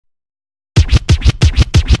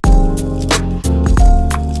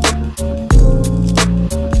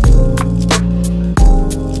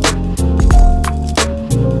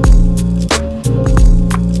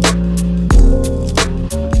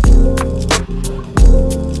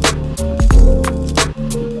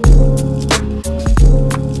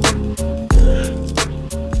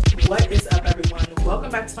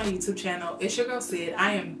YouTube channel. It's your girl Sid.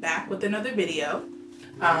 I am back with another video.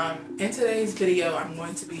 In today's video, I'm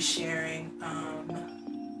going to be sharing,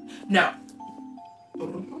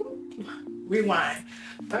 rewind.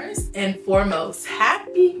 First and foremost,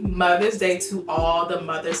 happy Mother's Day to all the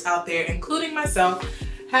mothers out there, including myself.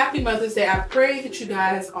 Happy Mother's Day. I pray that you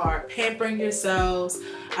guys are pampering yourselves.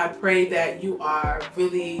 I pray that you are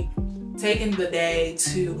really taking the day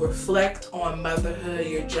to reflect on motherhood,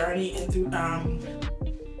 your journey into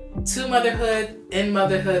to motherhood, in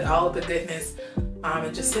motherhood, all of the goodness,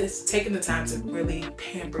 and just taking the time to really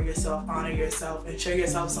pamper yourself, honor yourself, and show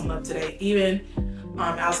yourself some love today, even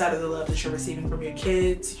outside of the love that you're receiving from your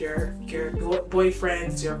kids, your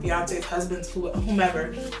boyfriends, your fiancés, husbands,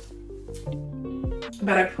 whomever.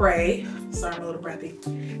 But I pray, sorry I'm a little breathy,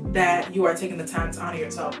 that you are taking the time to honor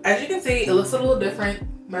yourself. As you can see, it looks a little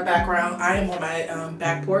different. My background, I am on my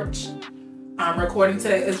back porch. I'm recording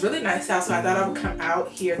today. It's really nice out, so I thought I would come out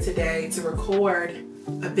here today to record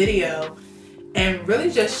a video and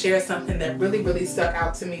really just share something that really stuck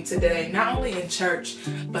out to me today, not only in church,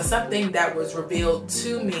 but something that was revealed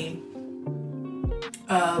to me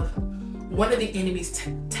of one of the enemy's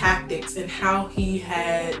tactics and how he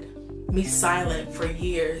had me silent for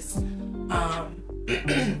years.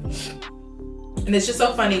 And it's just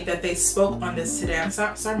so funny that they spoke on this today. I'm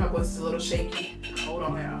sorry my voice is a little shaky. Hold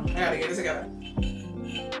on now. I gotta get this together.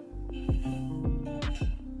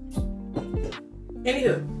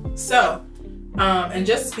 Anywho, so, and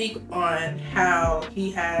just speak on how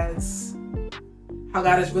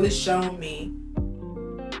God has really shown me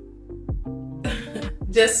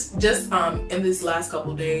just in these last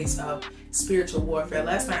couple days of spiritual warfare.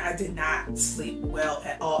 Last night I did not sleep well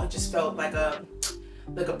at all. It just felt like a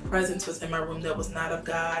presence was in my room that was not of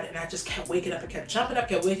God, and I just kept waking up and kept jumping up,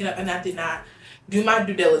 kept waking up, and I did not do my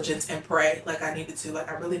due diligence and pray like I needed to. Like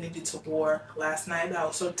I really needed to war last night. I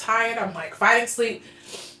was so tired. I'm like fighting sleep,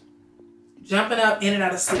 jumping up in and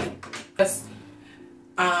out of sleep.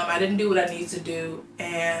 I didn't do what I needed to do,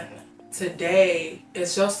 and today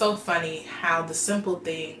it's just so funny how the simple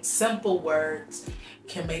things, simple words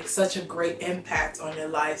can make such a great impact on your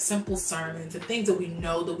life. Simple sermons and things that we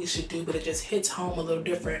know that we should do, but it just hits home a little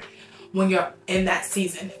different when you're in that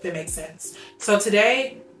season, if it makes sense. So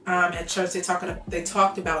today at church they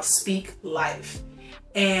talked about speak life,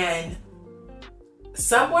 and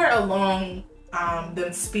somewhere along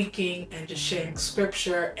them speaking and just sharing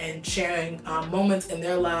scripture and sharing moments in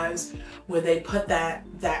their lives where they put that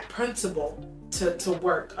principle to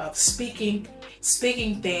work of speaking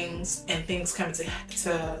things and things coming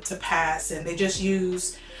to pass. And they just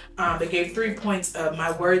use they gave 3 points of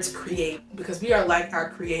my words create, because we are like our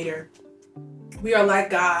Creator. We are like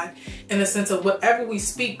God in the sense of whatever we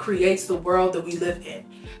speak creates the world that we live in.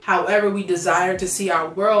 However we desire to see our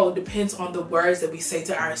world depends on the words that we say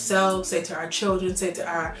to ourselves, say to our children, say to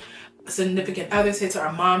our significant others, say to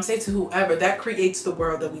our mom, say to whoever. That creates the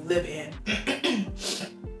world that we live in.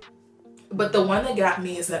 But the one that got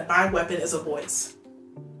me is that my weapon is a voice.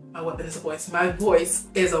 My weapon is a voice. My voice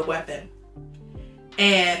is a weapon.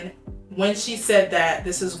 And when she said that,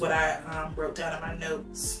 this is what I wrote down in my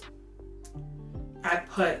notes. I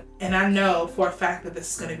put, and I know for a fact that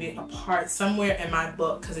this is going to be a part somewhere in my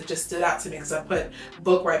book, because it just stood out to me because I put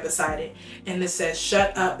book right beside it. And it says,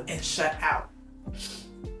 shut up and shut out.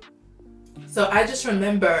 So I just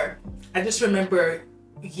remember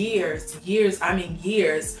years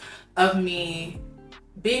of me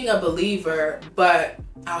being a believer, but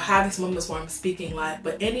I'll have these moments where I'm speaking life,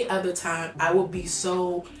 but any other time I will be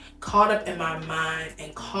so caught up in my mind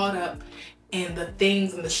and caught up in the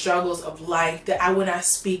things and the struggles of life that I would not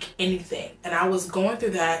speak anything. And I was going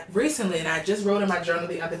through that recently, and I just wrote in my journal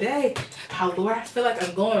the other day how, Lord, I feel like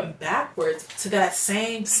I'm going backwards to that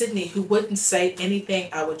same Sydney who wouldn't say anything.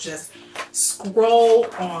 I would just scroll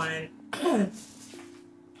on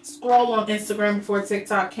Instagram before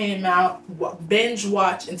TikTok came out, binge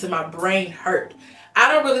watch until my brain hurt.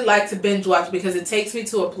 I don't really like to binge watch because it takes me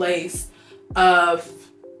to a place of,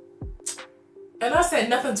 and I said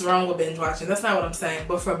nothing's wrong with binge watching, that's not what I'm saying,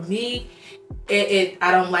 but for me, I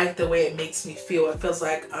don't like the way it makes me feel. It feels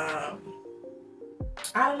like, I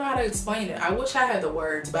don't know how to explain it. I wish I had the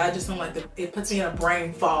words, but I just don't like it puts me in a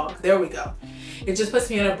brain fog. There we go. It just puts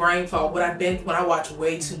me in a brain fog when I watch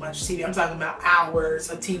way too much TV. I'm talking about hours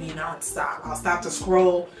of TV nonstop. I'll stop to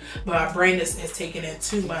scroll, but my brain has taken in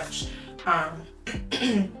too much.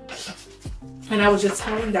 And I was just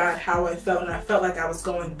telling God how I felt, and I felt like I was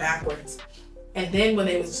going backwards. And then when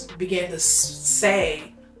they began to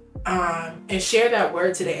say and share that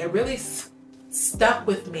word today, it really stuck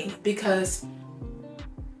with me, because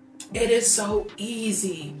it is so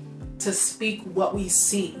easy to speak what we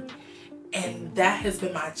see. And that has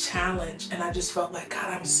been my challenge. And I just felt like,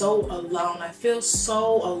 God, I'm so alone. I feel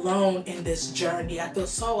so alone in this journey. I feel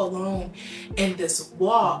so alone in this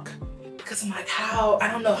walk, because I'm like, I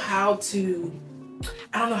don't know how to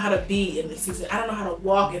be in this season. I don't know how to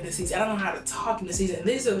walk in this season. I don't know how to talk in this season. And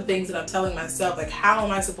these are the things that I'm telling myself, like, how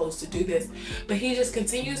am I supposed to do this? But he just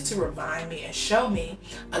continues to remind me and show me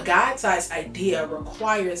a God-sized idea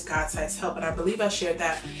requires God-sized help. And I believe I shared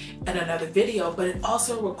that in another video, but it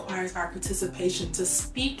also requires our participation to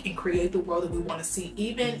speak and create the world that we want to see,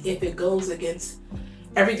 even if it goes against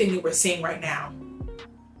everything that we're seeing right now.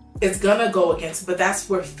 It's gonna go against, but that's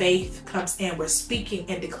where faith comes in. We're speaking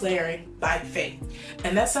and declaring by faith.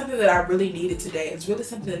 And that's something that I really needed today. It's really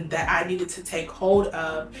something that I needed to take hold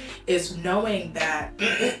of, is knowing that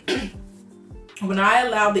when I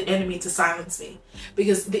allow the enemy to silence me,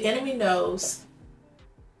 because the enemy knows,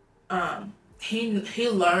 he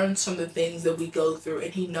learns from the things that we go through,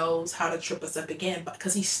 and he knows how to trip us up again,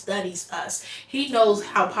 because he studies us. He knows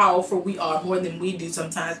how powerful we are more than we do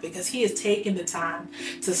sometimes, because he has taken the time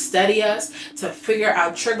to study us, to figure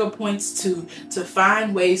out trigger points, to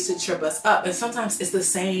find ways to trip us up. And sometimes it's the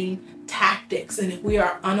same tactics. And if we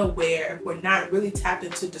are unaware, if we're not really tapped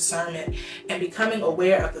into discernment and becoming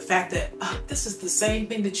aware of the fact that, oh, this is the same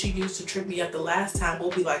thing that you used to trip me up the last time,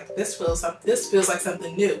 we'll be like, this feels like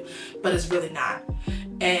something new, but it's really not.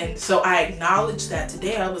 And so I acknowledged that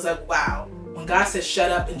today. I was like, wow, when God says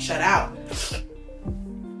shut up and shut out,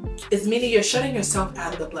 it's meaning you're shutting yourself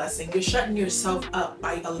out of the blessing. You're shutting yourself up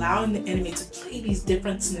by allowing the enemy to play these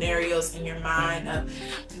different scenarios in your mind of,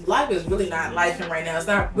 life is really not lifing right now. It's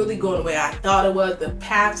not really going the way I thought it was. The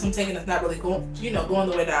paths I'm taking is not really going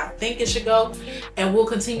the way that I think it should go. And we'll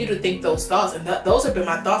continue to think those thoughts. And those have been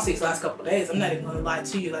my thoughts these last couple of days. I'm not even going to lie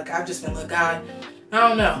to you. Like, I've just been like, God, I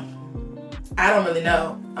don't know. I don't really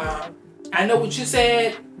know. I know what you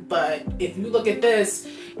said, but if you look at this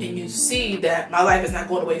and you see that my life is not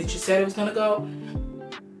going the way that you said it was going to go,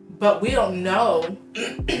 but we don't know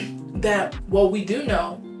that, well, we do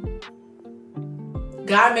know.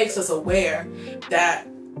 God makes us aware that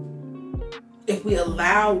if we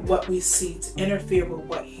allow what we see to interfere with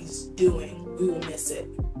what he's doing, we will miss it.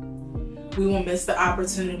 We will miss the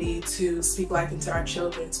opportunity to speak life into our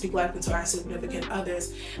children, speak life into our significant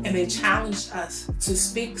others. And they challenged us to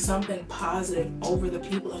speak something positive over the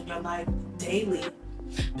people in your life daily.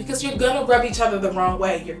 Because you're gonna rub each other the wrong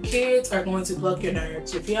way. Your kids are going to pluck your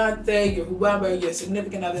nerves. Your fiance, your whoever, your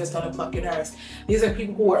significant other is gonna pluck your nerves. These are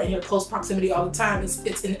people who are in your close proximity all the time.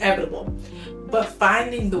 It's inevitable. But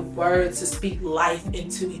finding the words to speak life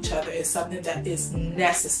into each other is something that is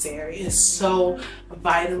necessary. It's so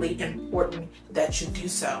vitally important that you do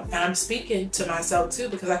so. And I'm speaking to myself too,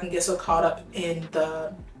 because I can get so caught up in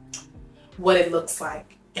what it looks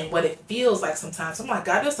like and what it feels like sometimes. I'm like,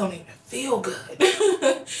 God, this don't even feel good.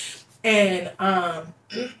 And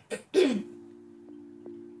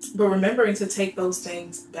but remembering to take those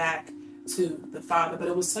things back to the Father. But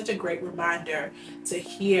it was such a great reminder to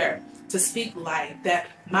hear, to speak life, that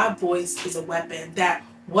my voice is a weapon, that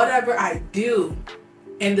whatever I do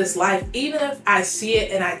in this life, even if I see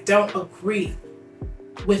it and I don't agree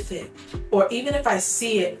with it, or even if I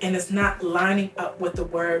see it and it's not lining up with the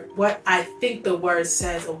word, what I think the word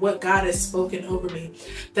says, or what God has spoken over me,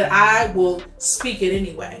 that I will speak it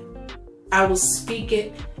anyway. I will speak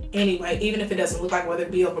it anyway, even if it doesn't look like, whether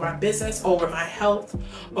it be over my business, over my health,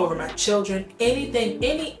 over my children, anything,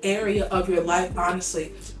 any area of your life.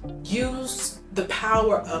 Honestly, use the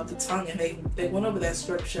power of the tongue. And they went over that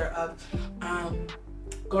scripture of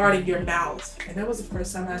guarding your mouth, and that was the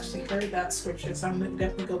first time I actually heard that scripture, so I'm gonna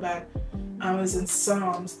definitely go back. I was in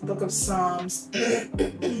Psalms, the book of Psalms. Let's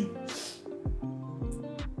see,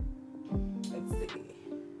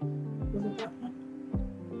 was it that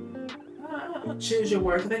one? Choose your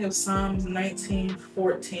words. I think of Psalms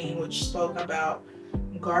 19:14, which spoke about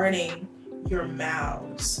guarding your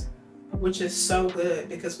mouths, which is so good,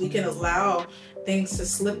 because we can allow things to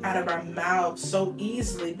slip out of our mouths so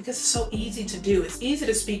easily, because it's so easy to do. It's easy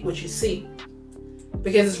to speak what you see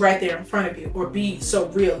because it's right there in front of you, or be so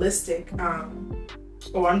realistic,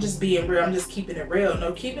 or I'm just being real, I'm just keeping it real.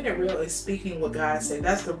 No, keeping it real is speaking what God said.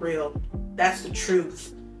 That's the real, that's the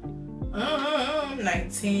truth.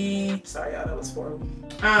 19, sorry y'all, that was horrible.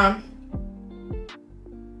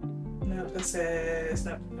 No, that says,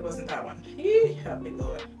 no, it wasn't that one. Help me,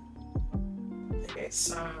 Lord. Okay,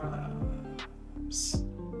 Psalms.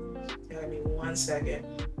 Give me 1 second.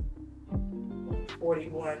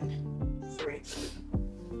 41:3.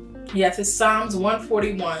 Yes, it's Psalms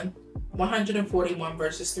 141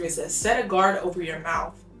 verses 3. It says, set a guard over your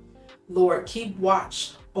mouth. Lord, keep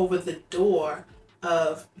watch over the door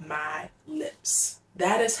of my lips.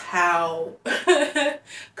 That is how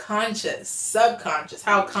conscious, subconscious,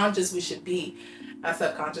 how conscious we should be. Not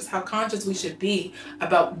subconscious, how conscious we should be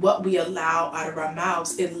about what we allow out of our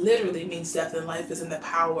mouths. It literally means death and life is in the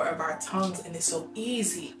power of our tongues, and it's so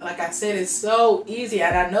easy. Like I said, it's so easy,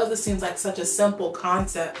 and I know this seems like such a simple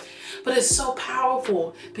concept, but it's so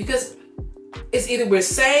powerful because it's either we're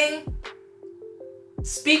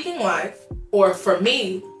speaking life, or for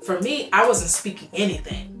me, I wasn't speaking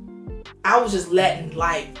anything. I was just letting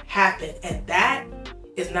life happen, and that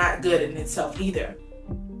is not good in itself either.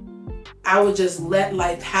 I would just let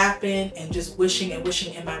life happen and just wishing and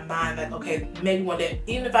wishing in my mind, like, okay, maybe one day,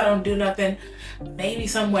 even if I don't do nothing, maybe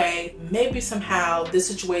some way, maybe somehow this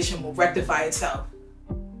situation will rectify itself.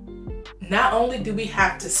 Not only do we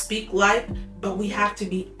have to speak life, but we have to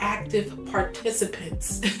be active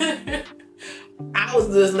participants. I was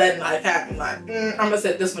just letting life happen, like, I'm gonna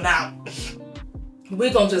set this one out.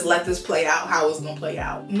 We're gonna just let this play out how it's gonna play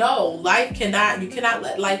out. No, you cannot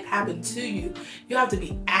let life happen to you. You have to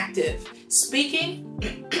be active, speaking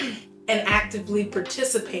and actively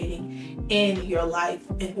participating in your life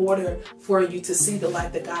in order for you to see the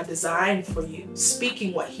life that God designed for you.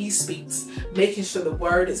 Speaking what He speaks, making sure the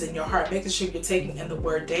word is in your heart, making sure you're taking in the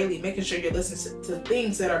word daily, making sure you're listening to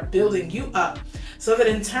things that are building you up, so that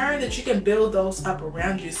in turn that you can build those up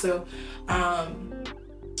around you. So,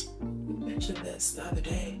 mentioned this the other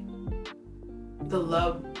day, the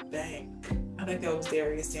love bank. I think that was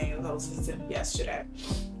Darius Daniels. I was listening to him yesterday,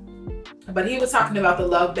 but he was talking about the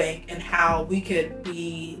love bank and how we could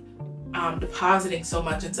be depositing so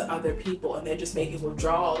much into other people, and they're just making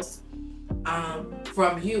withdrawals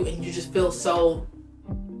from you, and you just feel so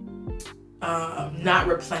not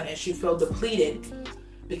replenished. You feel depleted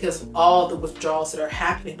because of all the withdrawals that are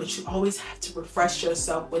happening. But you always have to refresh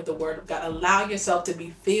yourself with the Word of God. Allow yourself to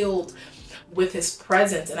be filled with His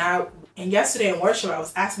presence. And yesterday in worship, I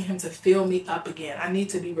was asking Him to fill me up again. I need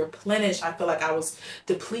to be replenished. I feel like I was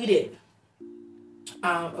depleted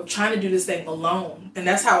of trying to do this thing alone. And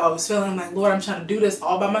that's how I was feeling. I'm like, Lord, I'm trying to do this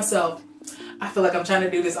all by myself. I feel like I'm trying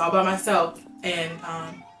to do this all by myself. And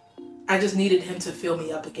I just needed Him to fill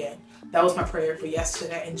me up again. That was my prayer for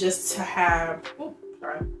yesterday. And just to have,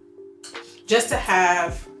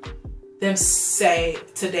 them say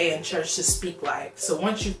today in church to speak life. So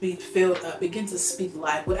once you be filled up, begin to speak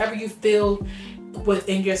life. Whatever you feel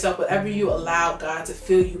within yourself, whatever you allow God to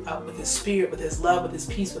fill you up with His Spirit, with His love, with His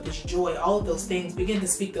peace, with His joy, all of those things, begin to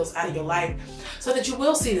speak those out of your life so that you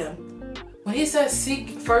will see them. When He says seek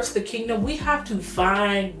first the kingdom, we have to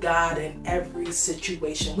find God in every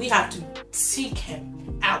situation. We have to seek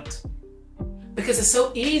Him out because it's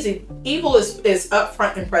so easy. Evil is up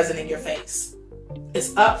front and present in your face.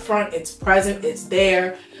 It's up front, it's present, it's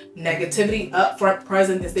there. Negativity up front,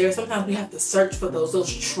 present, is there. Sometimes we have to search for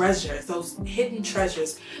those treasures, those hidden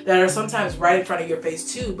treasures that are sometimes right in front of your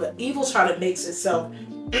face too. But evil try to make itself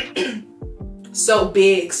so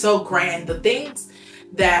big, so grand. The things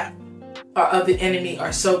that are of the enemy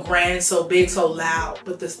are so grand, so big, so loud.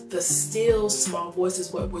 But the still small voice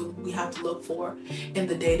is what we have to look for in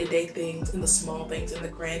the day-to-day things, in the small things, in the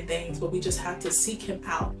grand things. But we just have to seek Him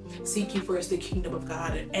out. Seek ye first the kingdom of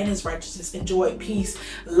God and His righteousness, and joy, peace,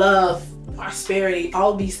 love, prosperity,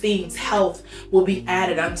 all these things, health will be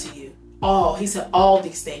added unto you. All, He said all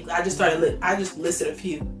these things. I just listed a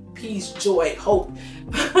few. Peace, joy, hope,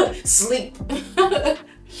 sleep.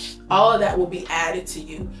 All of that will be added to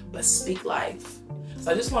you, but speak life. So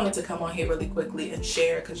I just wanted to come on here really quickly and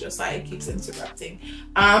share, because Josiah keeps interrupting.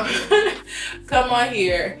 Come on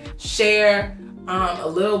here, share a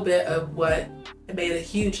little bit of what made a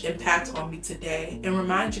huge impact on me today, and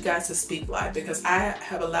remind you guys to speak life, because I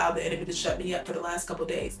have allowed the enemy to shut me up for the last couple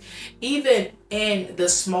days. Even in the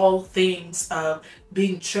small things of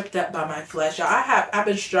being tripped up by my flesh. Y'all, I've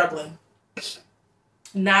been struggling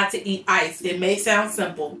not to eat ice. It may sound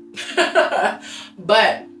simple,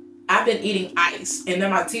 but I've been eating ice, and then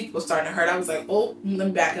my teeth were starting to hurt. I was like, oh, let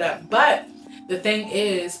me back it up. But the thing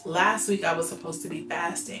is, last week I was supposed to be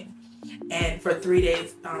fasting, and for 3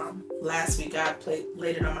 days last week God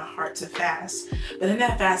laid it on my heart to fast. But in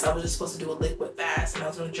that fast, I was just supposed to do a liquid fast, and I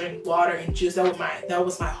was going to drink water and juice. That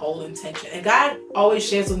was my whole intention. And God always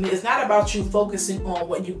shares with me, it's not about you focusing on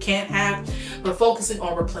what you can't have, but focusing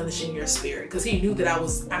on replenishing your spirit, because He knew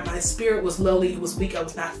that my spirit was lowly, it was weak, I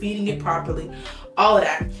was not feeding it properly, all of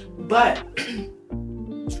that. But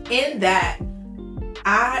in that,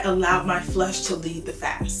 I allowed my flesh to lead the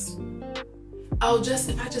fast. Oh,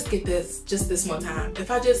 if I just get this, just this one time.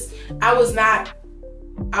 I was not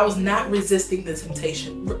I was not resisting the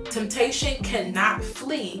temptation. Temptation cannot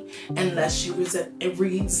flee unless you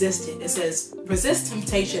resist it. It says, resist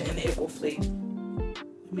temptation and it will flee.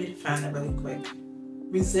 Let me find that really quick.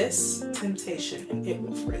 Resist temptation and it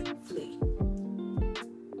will flee.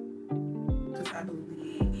 Because I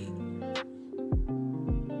believe.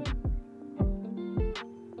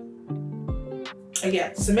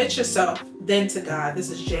 Again, submit yourself then to God. This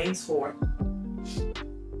is James 4.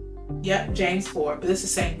 Yep, James 4. But this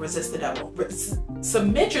is saying resist the devil.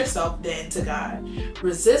 Submit yourself then to God.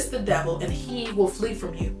 Resist the devil and he will flee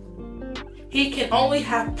from you. He can only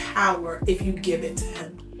have power if you give it to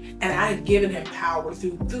him. And I've given him power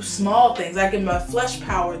through small things. I give my flesh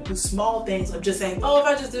power through small things of just saying, oh, if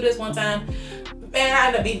I just do this one time, man, I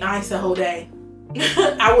end up eating ice the whole day.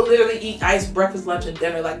 I would literally eat ice breakfast, lunch, and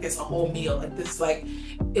dinner like it's a whole meal. Like this, like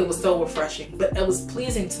it was so refreshing. But it was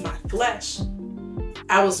pleasing to my flesh.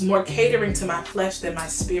 I was more catering to my flesh than my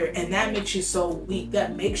spirit. And that makes you so weak.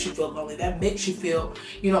 That makes you feel lonely. That makes you feel,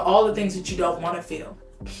 all the things that you don't want to feel.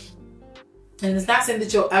 And it's not saying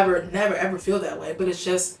that you'll never, ever feel that way. But it's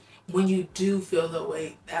just when you do feel that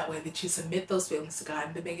way, that you submit those feelings to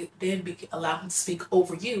God and allow him to speak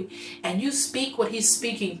over you. And you speak what he's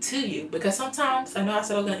speaking to you. Because sometimes, I know I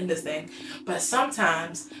said I was going to end this thing, but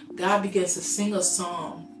sometimes God begins to sing a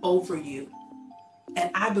song over you. And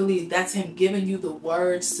I believe that's him giving you the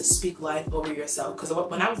words to speak life over yourself. Because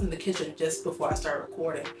when I was in the kitchen just before I started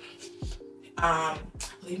recording, I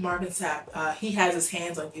believe Marvin Sapp, he has his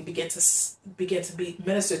hands on you, begin to be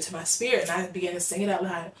ministered to my spirit, and I began to sing it out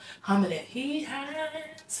loud, humming it. He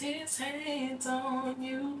has his hands on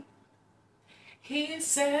you. He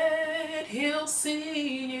said he'll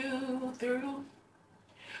see you through.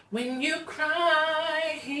 When you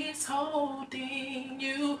cry, he's holding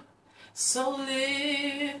you. So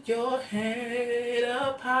lift your head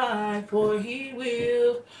up high, for he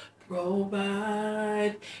will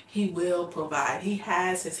provide. He will provide. He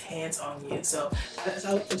has his hands on you. So I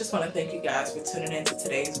just want to thank you guys for tuning in to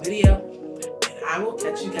today's video. And I will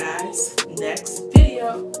catch you guys next